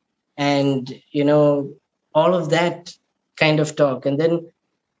will and, all of that kind of talk. And then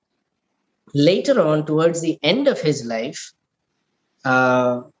later on, towards the end of his life,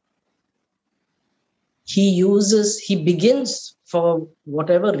 he begins, for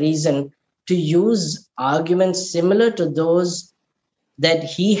whatever reason, to use arguments similar to those that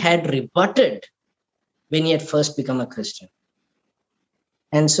he had rebutted when he had first become a Christian.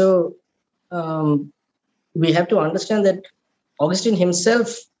 And so we have to understand that Augustine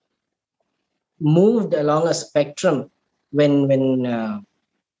himself moved along a spectrum when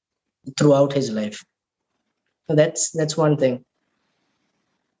throughout his life. So that's one thing.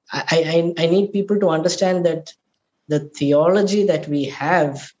 I need people to understand that the theology that we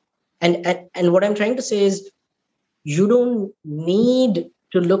have, and what I'm trying to say is, you don't need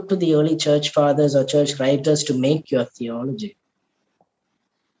to look to the early church fathers or church writers to make your theology.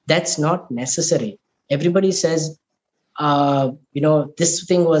 That's not necessary. Everybody says, this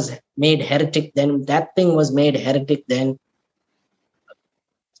thing was made heretic then, that thing was made heretic then.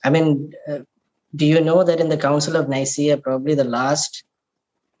 I mean, do you know that in the Council of Nicaea, probably the last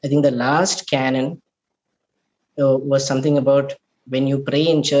canon was something about when you pray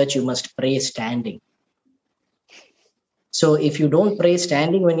in church, you must pray standing. So if you don't pray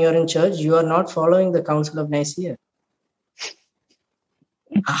standing when you're in church, you are not following the Council of Nicaea.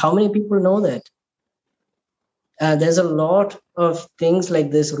 How many people know that? There's a lot of things like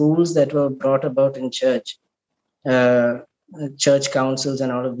this, rules that were brought about in church, church councils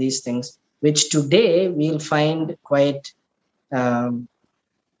and all of these things, which today we'll find quite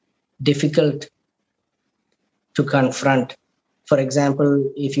difficult to confront. For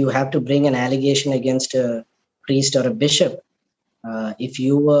example, if you have to bring an allegation against a priest or a bishop, if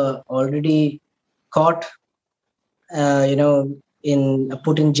you were already caught,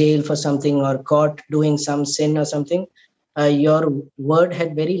 put in jail for something or caught doing some sin or something, your word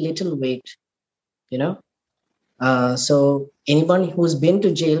had very little weight, so anyone who's been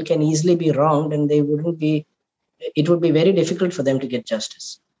to jail can easily be wronged, and it would be very difficult for them to get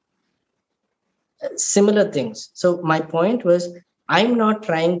justice. Similar things. So my point was, I'm not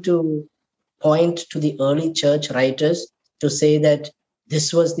trying to point to the early church writers to say that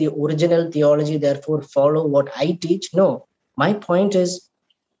this was the original theology, therefore follow what I teach. No, my point is,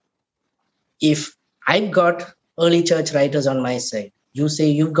 if I've got early church writers on my side, you say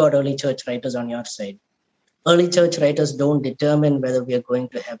you've got early church writers on your side. Early church writers don't determine whether we are going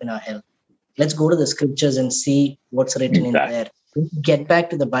to heaven or hell. Let's go to the scriptures and see what's written in there. Get back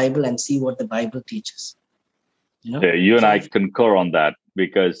to the Bible and see what the Bible teaches. Yeah, you and I concur on that,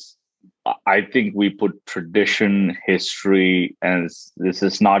 because I think we put tradition, history, and this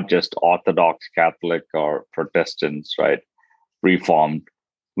is not just Orthodox, Catholic, or Protestants, right? Reformed.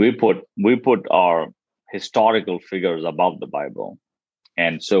 We put our historical figures above the Bible,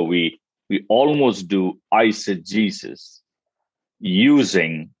 and so we almost do eisegesis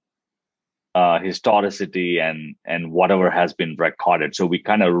using historicity and whatever has been recorded. So we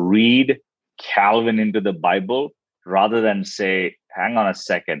kind of read Calvin into the Bible rather than say, hang on a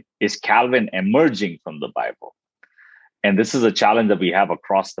second, is Calvin emerging from the Bible? And this is a challenge that we have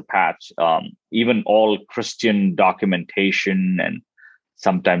across the patch. Even all Christian documentation and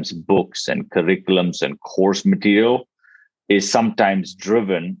sometimes books and curriculums and course material is sometimes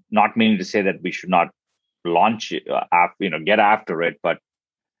driven, not meaning to say that we should not launch it, get after it, but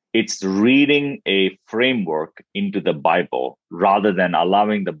it's reading a framework into the Bible rather than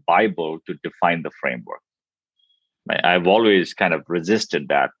allowing the Bible to define the framework. I've always kind of resisted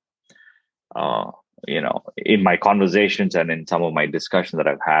that, in my conversations and in some of my discussions that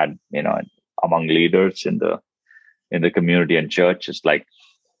I've had, among leaders in the community and church. It's like,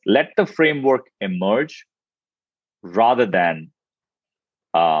 let the framework emerge rather than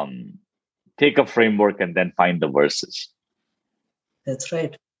take a framework and then find the verses. That's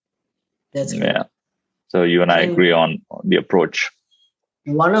right. That's right. Yeah. So you and I agree on the approach.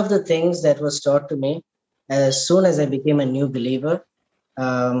 One of the things that was taught to me as soon as I became a new believer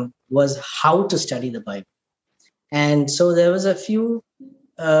was how to study the Bible. And so there was a few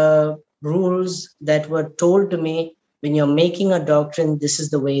rules that were told to me: when you're making a doctrine, this is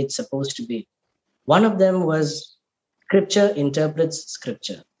the way it's supposed to be. One of them was Scripture interprets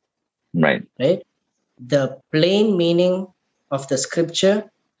Scripture. Right. The plain meaning of the Scripture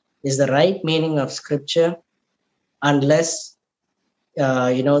is the right meaning of Scripture, unless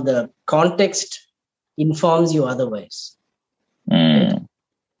the context informs you otherwise. Right?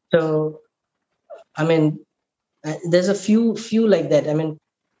 So, I mean, there's a few like that. I mean,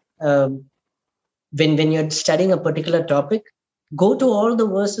 when you're studying a particular topic, go to all the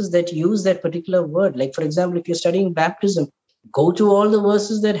verses that use that particular word. Like, for example, if you're studying baptism, go to all the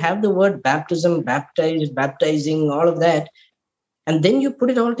verses that have the word baptism, baptized, baptizing, all of that, and then you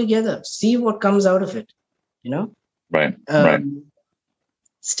put it all together. See what comes out of it. Right.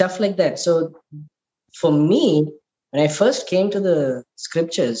 Stuff like that. So, for me, when I first came to the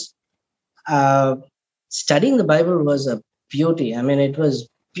Scriptures, studying the Bible was a beauty. I mean, it was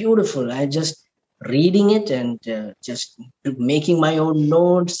beautiful. I just reading it and just making my own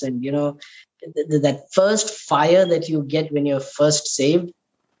notes, and that first fire that you get when you're first saved,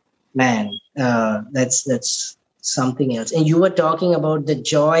 man, that's something else. And you were talking about the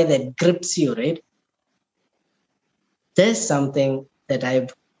joy that grips you, right? There's something that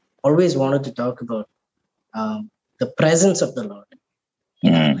I've always wanted to talk about: the presence of the Lord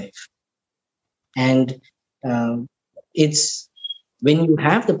in our life. And it's when you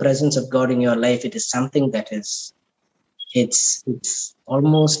have the presence of God in your life, it is something that is, it's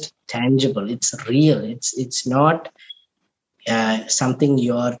almost tangible. It's real. It's not something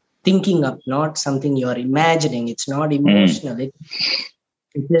you're thinking of, not something you're imagining. It's not emotional. It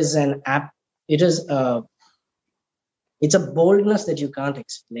is an app. It's a boldness that you can't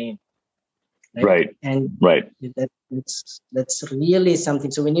explain. Right. And right. That's really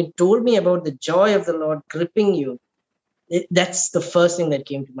something. So when you told me about the joy of the Lord gripping you, that's the first thing that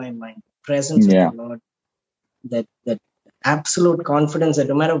came to my mind. Presence of the Lord, that absolute confidence that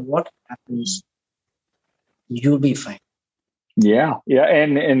no matter what happens, you'll be fine. Yeah.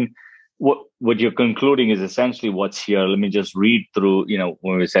 And what you're concluding is essentially what's here. Let me just read through,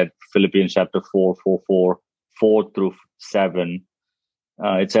 when we said Philippians chapter 4 through 7.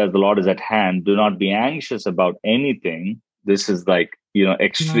 It says, the Lord is at hand. Do not be anxious about anything. This is like,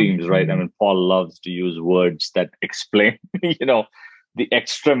 extremes, right? I mean, Paul loves to use words that explain, the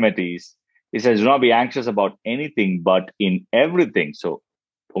extremities. He says, do not be anxious about anything, but in everything. So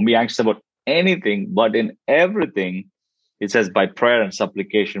don't be anxious about anything, but in everything. It says, by prayer and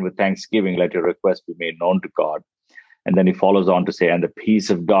supplication with thanksgiving, let your requests be made known to God. And then he follows on to say, and the peace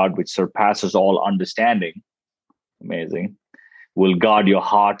of God, which surpasses all understanding, amazing, will guard your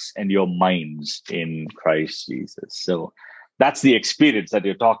hearts and your minds in Christ Jesus. So that's the experience that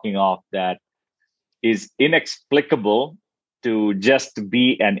you're talking of, that is inexplicable to just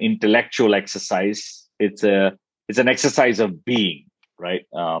be an intellectual exercise. It's an exercise of being, right?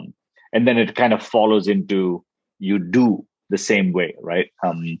 And then it kind of follows into you do the same way, right?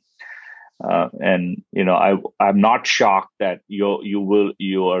 And I'm not shocked that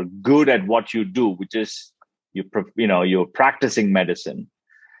you are good at what you do, which is you're practicing medicine.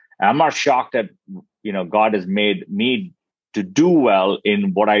 And I'm not shocked that God has made me to do well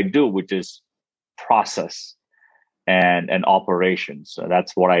in what I do, which is process and operations. So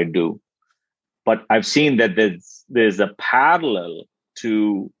that's what I do. But I've seen that there's a parallel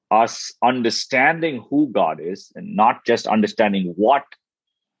to us understanding who God is, and not just understanding what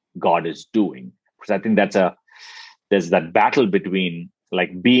God is doing. Because I think there's that battle between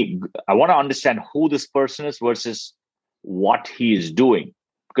I want to understand who this person is versus what he is doing.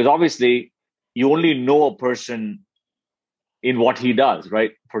 Because obviously you only know a person in what he does,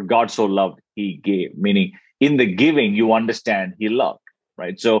 right? For God so loved, he gave, meaning in the giving, you understand he loved,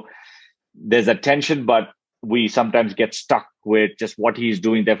 right? So there's a tension, but we sometimes get stuck with just what he's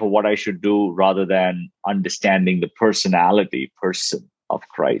doing, therefore what I should do, rather than understanding the person of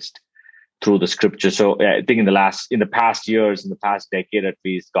Christ through the scripture. So I think in the past years, in the past decade at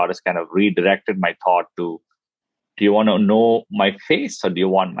least, God has kind of redirected my thought to, do you want to know my face or do you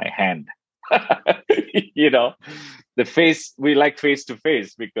want my hand? The face, we like face to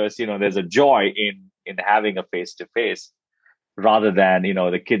face because, there's a joy in having a face to face, rather than,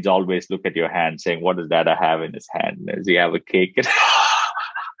 the kids always look at your hand saying, what does Dada have in his hand? Does he have a cake?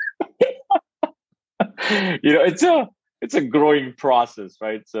 It's a growing process,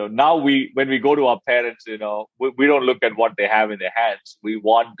 right? So now when we go to our parents, we don't look at what they have in their hands. We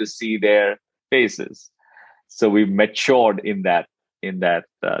want to see their faces. So we matured in that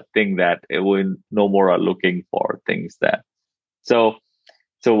thing that we no more are looking for things that. So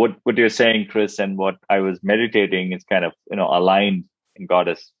what you're saying, Chris, and what I was meditating is kind of aligned, and God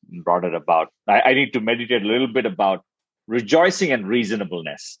has brought it about. I need to meditate a little bit about rejoicing and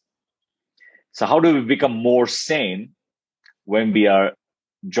reasonableness. So how do we become more sane when we are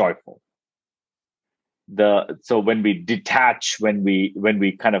joyful? So when we detach, when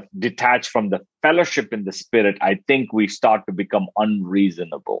we kind of detach from the fellowship in the Spirit, I think we start to become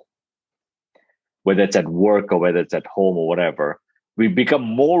unreasonable. Whether it's at work or whether it's at home or whatever, we become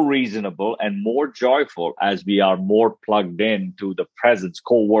more reasonable and more joyful as we are more plugged in to the presence,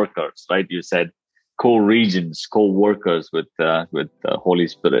 co-workers, right? You said co-regents, co-workers with the Holy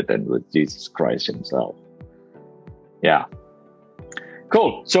Spirit and with Jesus Christ himself. Yeah.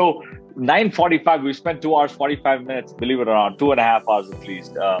 Cool. So 9:45, we spent 2 hours, 45 minutes, believe it or not, 2.5 hours at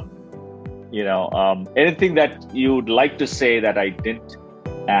least. Anything that you'd like to say that I didn't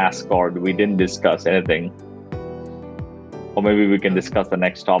ask or we didn't discuss, anything? Or maybe we can discuss the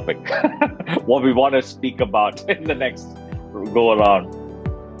next topic, what we want to speak about in the next go around.